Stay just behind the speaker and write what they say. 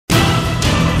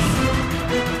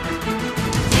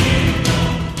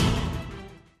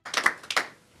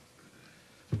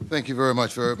Thank you very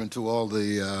much, Verb, and to all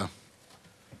the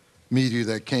media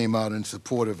that came out in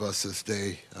support of us this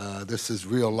day. This is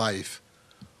real life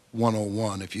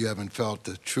 101. If you haven't felt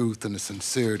the truth and the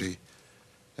sincerity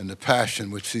and the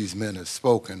passion which these men have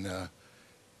spoken,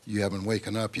 you haven't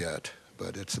waken up yet.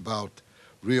 But it's about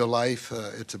real life.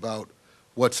 It's about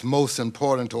what's most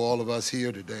important to all of us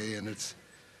here today, and it's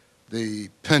the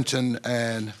pension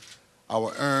and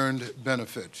our earned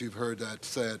benefits. You've heard that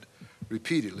said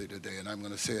repeatedly today, and I'm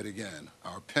going to say it again.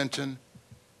 Our pension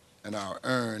and our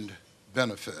earned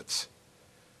benefits.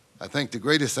 I think the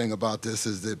greatest thing about this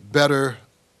is the better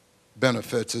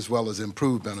benefits as well as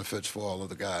improved benefits for all of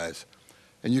the guys.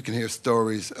 And you can hear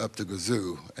stories up to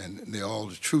gazoo, and they're all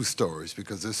the true stories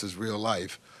because this is real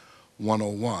life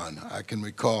 101. I can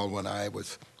recall when I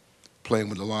was playing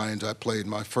with the Lions, I played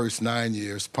my first 9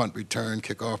 years, punt return,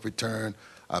 kickoff return.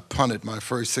 I punted my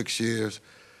first 6 years.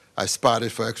 I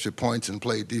spotted for extra points and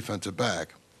played defensive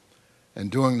back.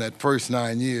 And during that first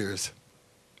 9 years,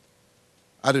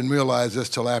 I didn't realize this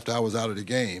till after I was out of the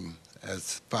game.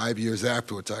 As 5 years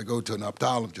afterwards, I go to an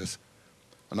ophthalmologist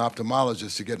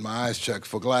to get my eyes checked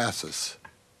for glasses.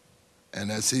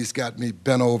 And as he's got me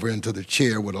bent over into the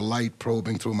chair with a light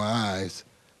probing through my eyes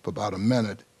for about a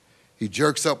minute, he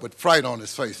jerks up with fright on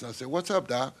his face. And I said, "What's up,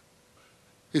 Doc?"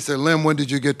 He said, "Lem, when did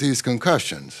you get these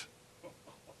concussions?"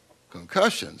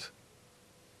 Concussions?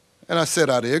 And I said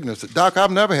out of ignorance, "Doc, I've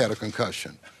never had a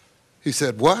concussion." He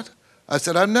said, "What?" I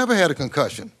said, "I've never had a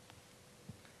concussion."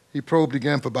 He probed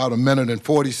again for about a minute and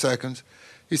 40 seconds.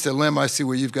 He said, "Lem, I see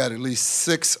where you've got at least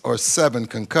 6 or 7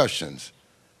 concussions.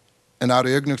 And out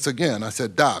of ignorance again, I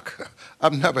said, "Doc,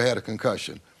 I've never had a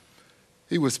concussion."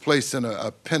 He was placed in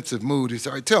a pensive mood. He said,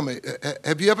 "All right, tell me,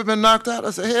 have you ever been knocked out?"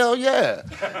 I said, "Hell yeah."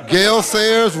 Gail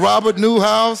Sayers, Robert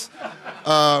Newhouse,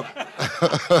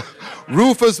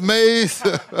 Rufus Mays,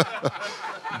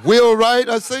 Will Wright.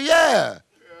 I said, "Yeah."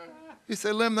 He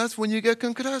said, "Lem, that's when you get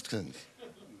concussions."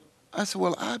 I said,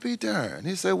 "Well, I be darned."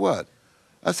 He said, "What?"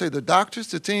 I said, "The doctors,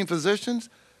 the team physicians,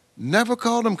 never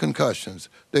called them concussions.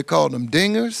 They called them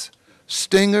dingers,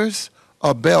 stingers,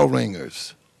 or bell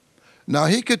ringers." Now,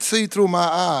 he could see through my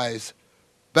eyes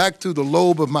back through the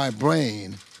lobe of my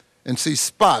brain and see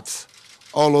spots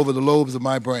all over the lobes of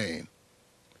my brain.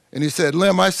 And he said,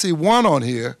 "Lem, I see one on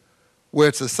here where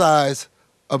it's the size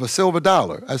of a silver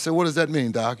dollar." I said, "What does that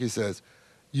mean, Doc?" He says,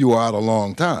 "You were out a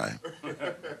long time."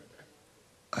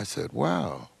 I said,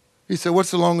 "Wow." He said,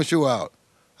 "What's the longest you were out?"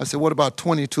 I said, "What, about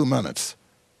 22 minutes?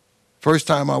 First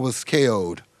time I was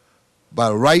KO'd by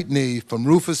a right knee from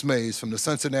Rufus Mays from the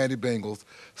Cincinnati Bengals,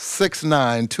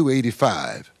 6'9",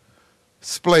 285,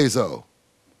 Splazo.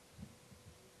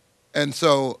 And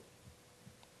so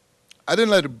I didn't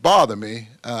let it bother me.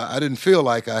 I didn't feel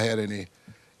like I had any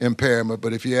impairment,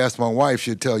 but if you ask my wife,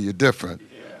 she'd tell you different.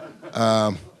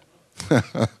 Yeah.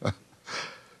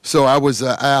 So I was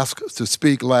asked to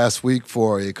speak last week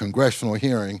for a congressional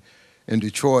hearing in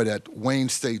Detroit at Wayne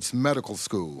State's Medical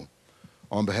School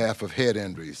on behalf of head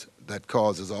injuries that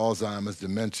causes Alzheimer's,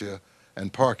 dementia,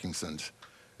 and Parkinson's.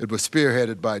 It was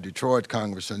spearheaded by Detroit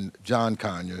Congressman John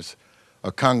Conyers,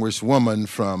 a congresswoman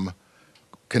from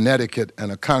Connecticut,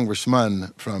 and a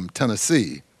congressman from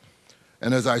Tennessee.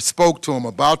 And as I spoke to them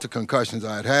about the concussions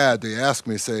I had, they asked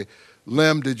me, say,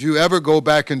 "Lem, did you ever go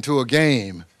back into a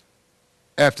game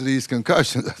after these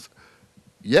concussions?"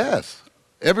 "Yes,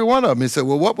 every one of them." He said,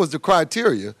 "Well, what was the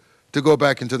criteria to go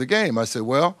back into the game?" I said,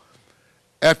 "Well,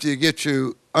 after you get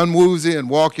you unwoozy and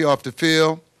walk you off the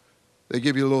field, they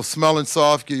give you a little smelling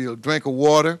salve, give you a drink of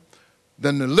water,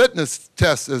 then the litmus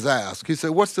test is asked." He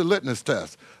said, "What's the litmus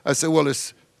test?" I said, "Well,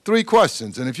 it's 3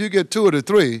 questions, and if you get 2 of the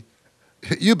 3,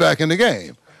 you're back in the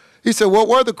game." He said, "What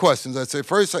were the questions?" I said,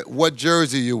 "First, what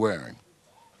jersey are you wearing?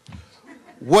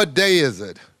 What day is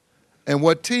it? And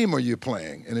what team are you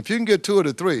playing? And if you can get 2 of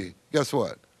the 3, guess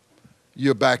what?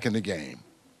 You're back in the game."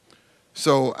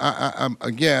 So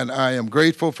again, I am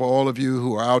grateful for all of you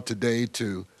who are out today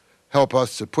to help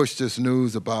us to push this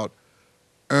news about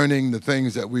earning the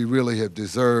things that we really have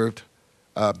deserved,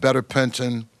 better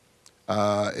pension.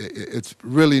 It's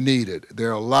really needed. There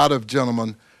are a lot of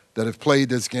gentlemen that have played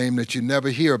this game that you never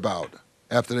hear about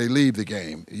after they leave the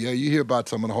game. Yeah, you hear about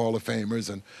some of the Hall of Famers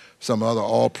and some other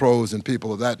All-Pros and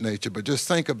people of that nature, but just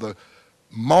think of the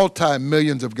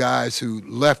multi-millions of guys who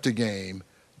left the game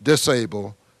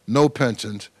disabled, no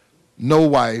pensions, no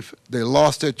wife, they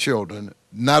lost their children,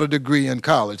 not a degree in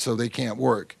college, so they can't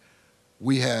work.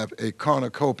 We have a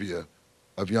cornucopia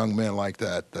of young men like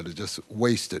that are just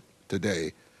wasted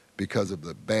today because of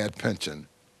the bad pension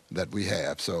that we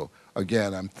have. So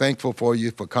again, I'm thankful for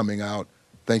you for coming out.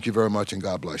 Thank you very much, and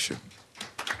God bless you.